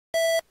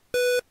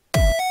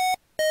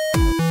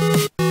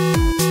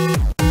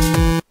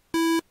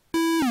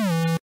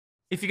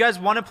if you guys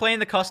want to play in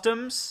the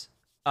customs,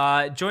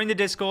 join the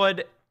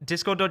Discord,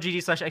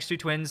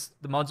 discord.gg/x2twins.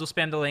 The mods will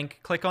spam the link.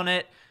 Click on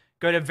it.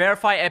 Go to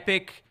verify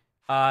epic.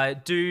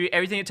 Do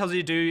everything it tells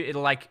you to do.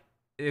 It'll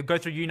go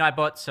through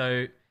Unitebot.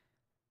 So,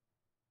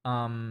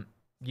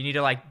 you need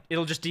to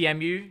it'll just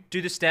DM you.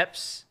 Do the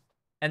steps.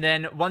 And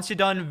then once you're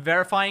done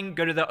verifying,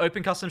 go to the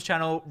open customs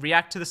channel,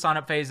 react to the sign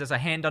up phase. There's a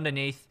hand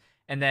underneath.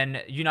 And then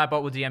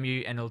Unitebot will DM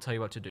you and it'll tell you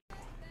what to do.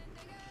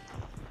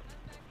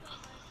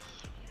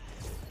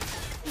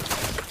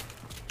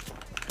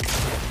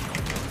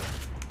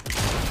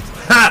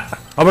 Ha!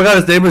 Oh my god,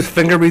 his name is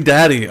Finger Me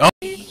Daddy. Oh.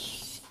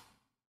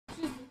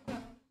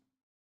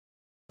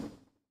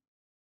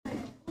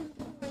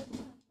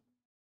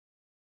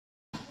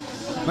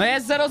 No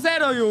jest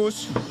 0-0 już!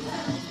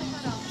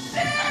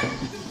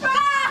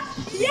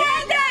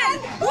 Jeden!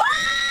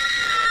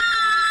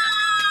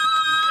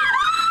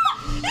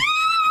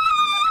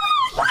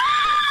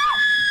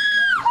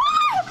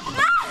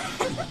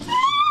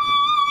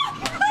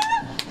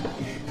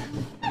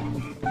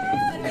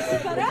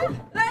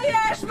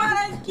 Dajesz,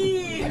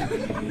 maleńki!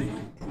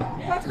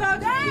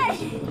 Podchodzę!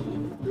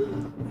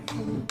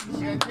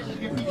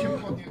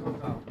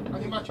 A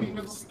nie macie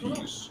innego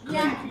spisz?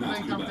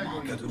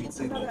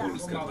 Katowice,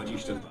 Polska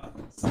 22.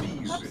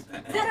 Spisz.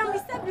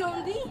 Zarobista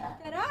blondi,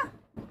 teraz?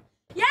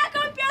 Jaką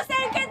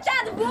piosenkę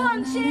czat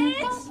włączyć?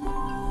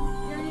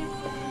 Ja nie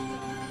chcę.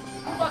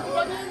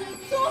 Chyba nie,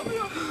 co?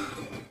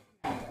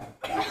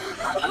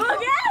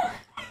 Mogę?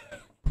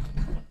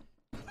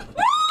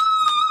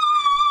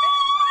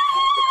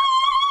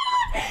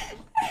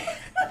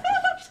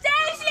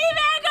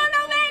 Szczęśliwego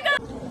nowego!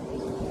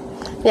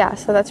 Yeah,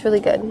 so that's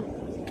really good.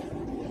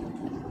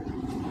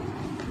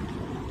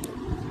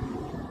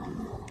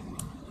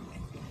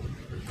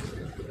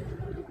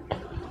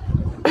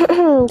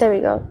 There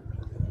we go.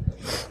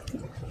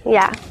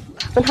 Yeah,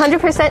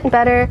 100%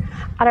 better.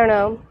 I don't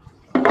know.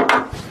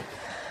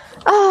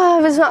 Oh,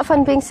 it was not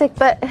fun being sick,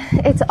 but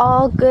it's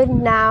all good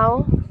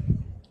now.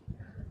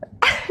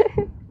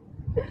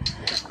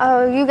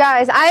 Oh, you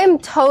guys, I am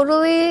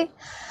totally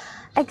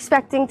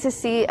expecting to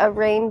see a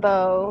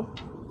rainbow.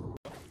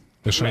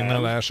 És ha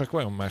innen leesek,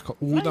 vajon meg?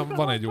 De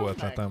van egy jó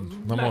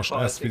ötletem. Na most,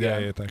 ezt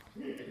figyeljétek.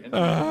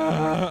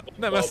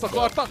 Nem ezt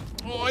akartam!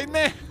 Oj,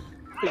 ne!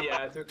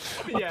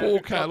 A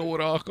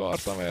pókhálóra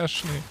akartam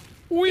esni.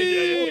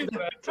 Ui!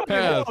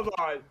 Help!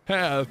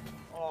 Help!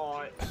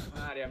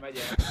 Várja,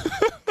 megyek.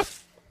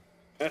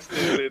 Ezt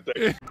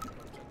nézzétek.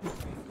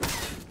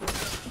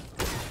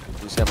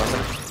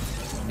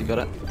 You got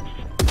it?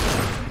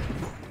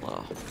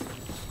 Wow.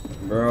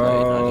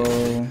 Bro.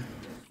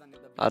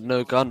 I had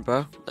no gun,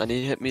 bro, and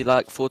he hit me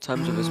like 4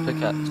 times with his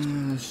pickaxe.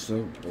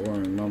 So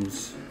boring,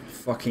 mom's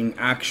fucking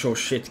actual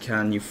shit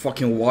can. You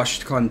fucking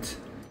washed cunt.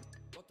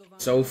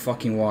 So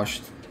fucking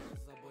washed.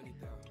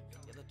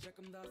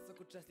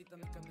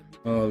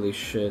 Holy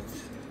shit.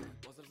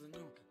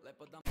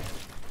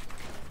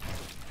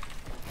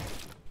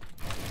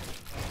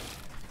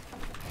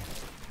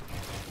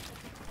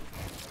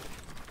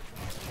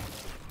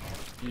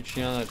 You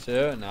cheat on that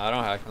too? No, I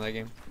don't hack on that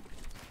game.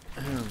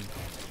 I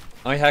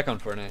only hack on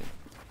Fortnite.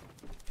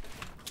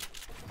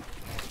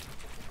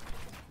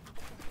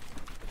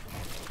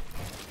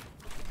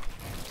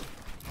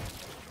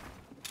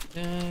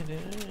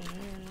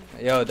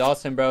 Yo,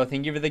 Dawson, bro,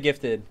 thank you for the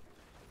gifted.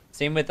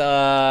 Same with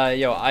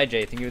yo,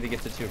 IJ, thank you for the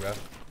gifted too, bro.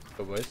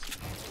 Go boys.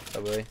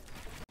 Go boy.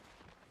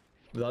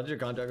 Without your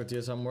contract with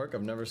Deyyszn work,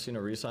 I've never seen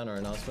a resign or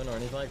announcement or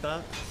anything like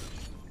that.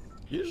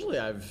 Usually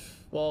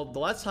well, the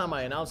last time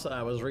I announced that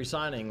I was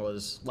resigning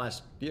was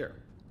last year.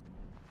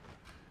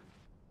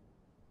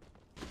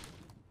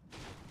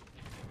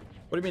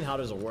 What do you mean, how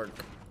does it work?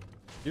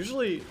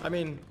 Usually, I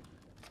mean,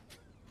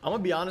 I'm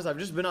gonna be honest, I've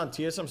just been on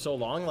TSM so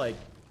long, like,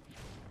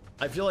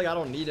 I feel like I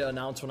don't need to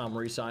announce when I'm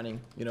re-signing,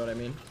 you know what I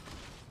mean?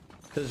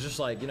 Because it's just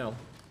like, you know,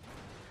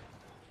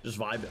 just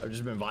vibe. I've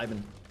just been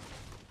vibing.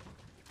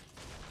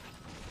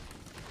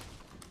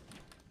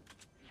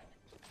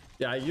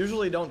 Yeah, I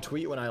usually don't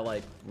tweet when I,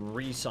 like,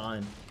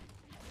 re-sign.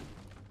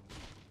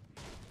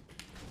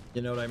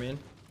 You know what I mean?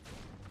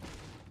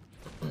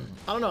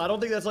 I don't know, I don't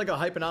think that's like a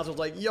hype announcement,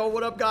 like, yo,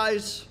 what up,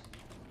 guys?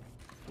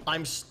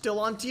 I'm still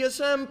on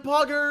TSM,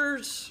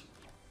 poggers!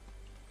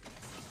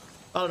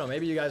 I don't know,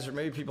 maybe you guys,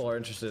 maybe people are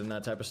interested in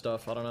that type of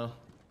stuff, I don't know.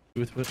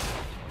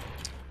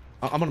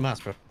 I'm on a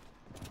mask, bro.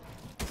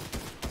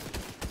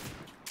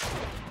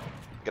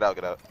 Get out,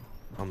 get out.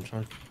 I'm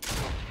trying.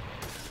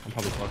 I'm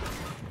probably fucked.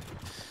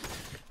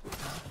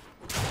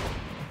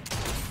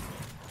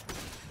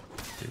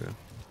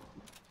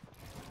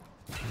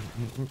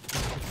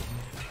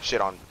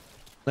 Shit on.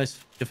 Nice,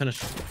 good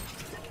finish.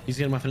 He's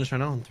getting my finish right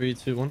now in 3,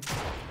 2, 1.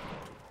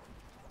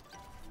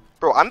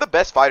 Bro, I'm the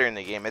best fighter in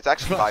the game. It's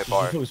actually by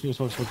far. Got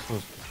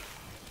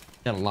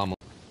a llama.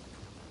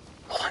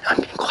 Hold on, I'm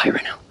being quiet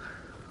right now.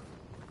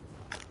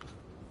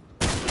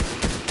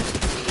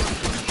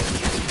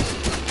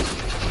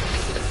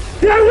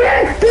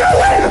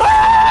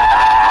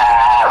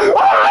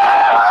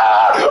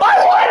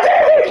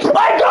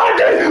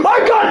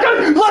 I got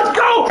this! Let's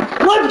go!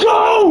 Let's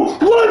go!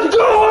 Let's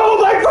go!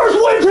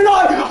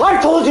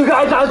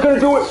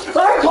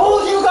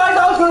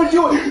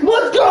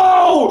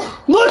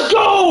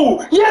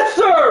 Yes,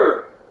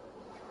 sir!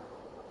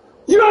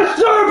 Yes,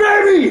 sir,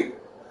 baby!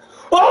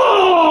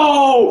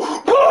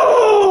 Oh!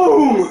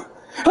 Boom!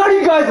 How do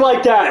you guys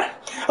like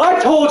that? I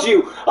told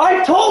you!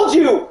 I told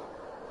you!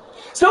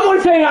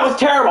 Someone saying that was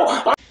terrible!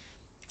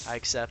 I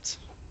accept.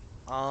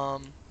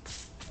 Alright.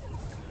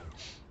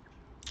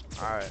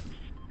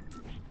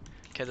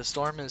 Okay, the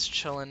storm is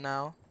chilling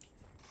now.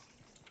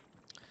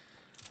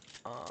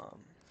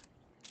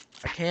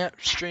 I can't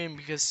stream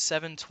because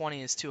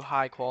 720 is too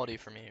high quality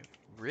for me.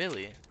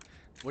 Really?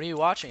 What are you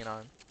watching it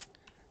on?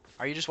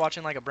 Are you just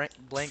watching like a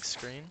blank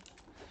screen?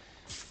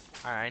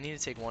 Alright, I need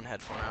to take one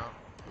headphone out.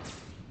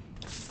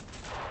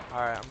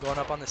 Alright, I'm going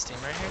up on this team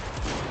right here.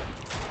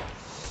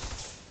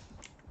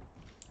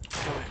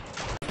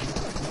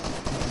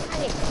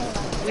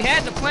 We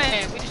had the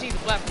plan, we just need the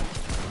platform.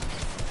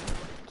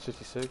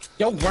 66.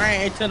 Yo,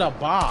 ran into the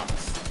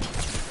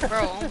box. Bro,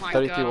 oh my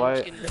 32 god, I'm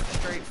white. just getting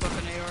straight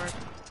fucking AR.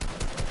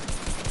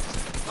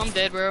 I'm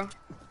dead, bro.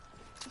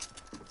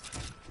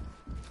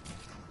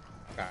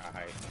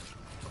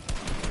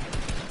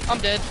 I'm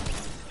dead.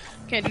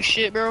 Can't do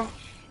shit, bro.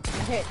 I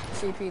hit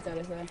CP's out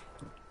his head.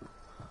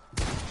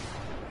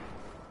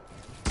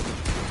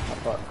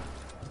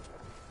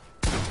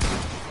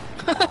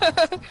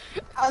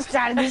 I was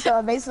trying to do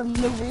some evasive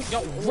maneuvers.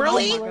 Yo,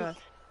 really?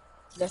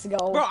 Let's go.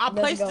 Bro, I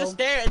placed the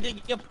stair and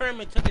then your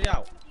pyramid took it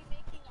out.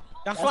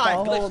 That's why I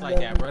glitched like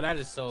that, bro. That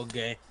is so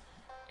gay.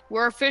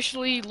 We're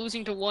officially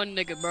losing to one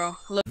nigga, bro.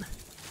 Look.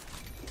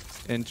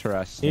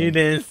 Interesting. You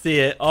didn't see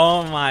it.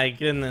 Oh my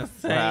goodness.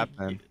 What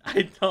happened?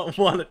 I don't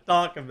want to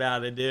talk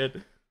about it,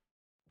 dude.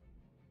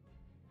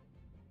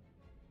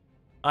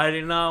 I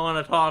do not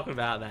want to talk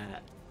about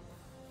that.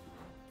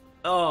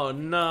 Oh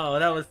no,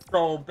 that was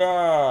so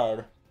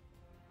bad.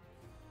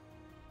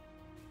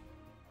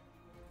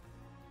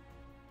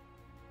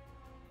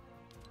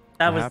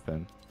 That what was.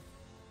 happened?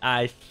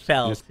 I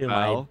fell You to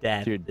my fell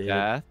death, to your dude.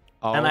 death?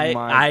 Oh and my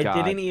I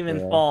God, didn't even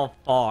dude. fall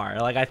far.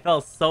 Like I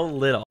fell so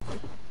little.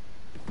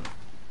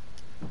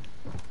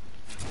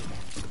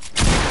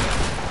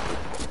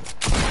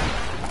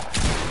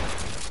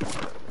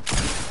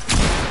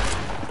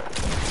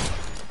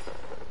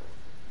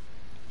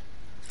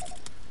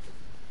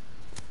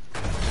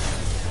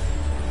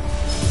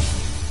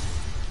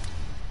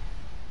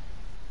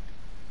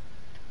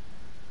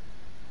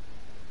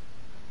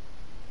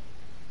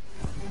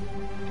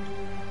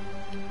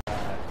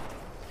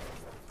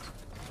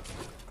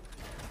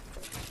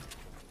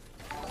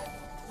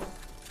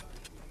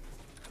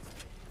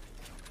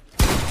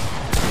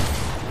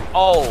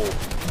 Oh,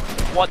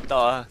 what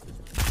the?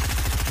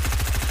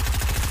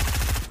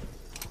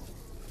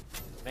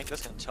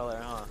 Mango's controller,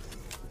 huh?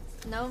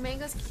 No,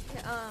 Mango's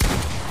not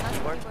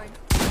keyboard.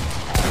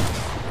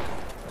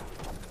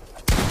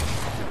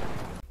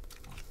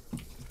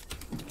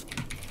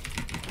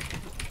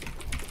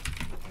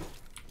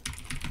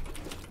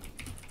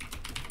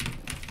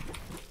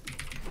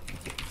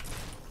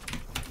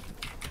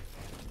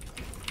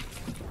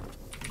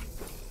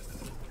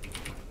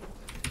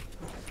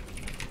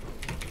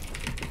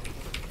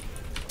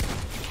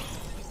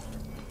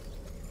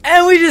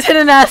 And we just hit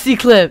a nasty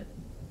clip.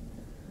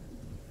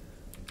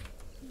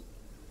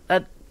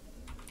 That.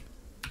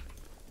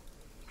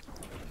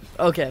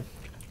 Okay.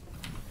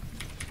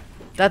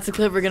 That's the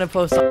clip we're gonna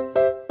post on.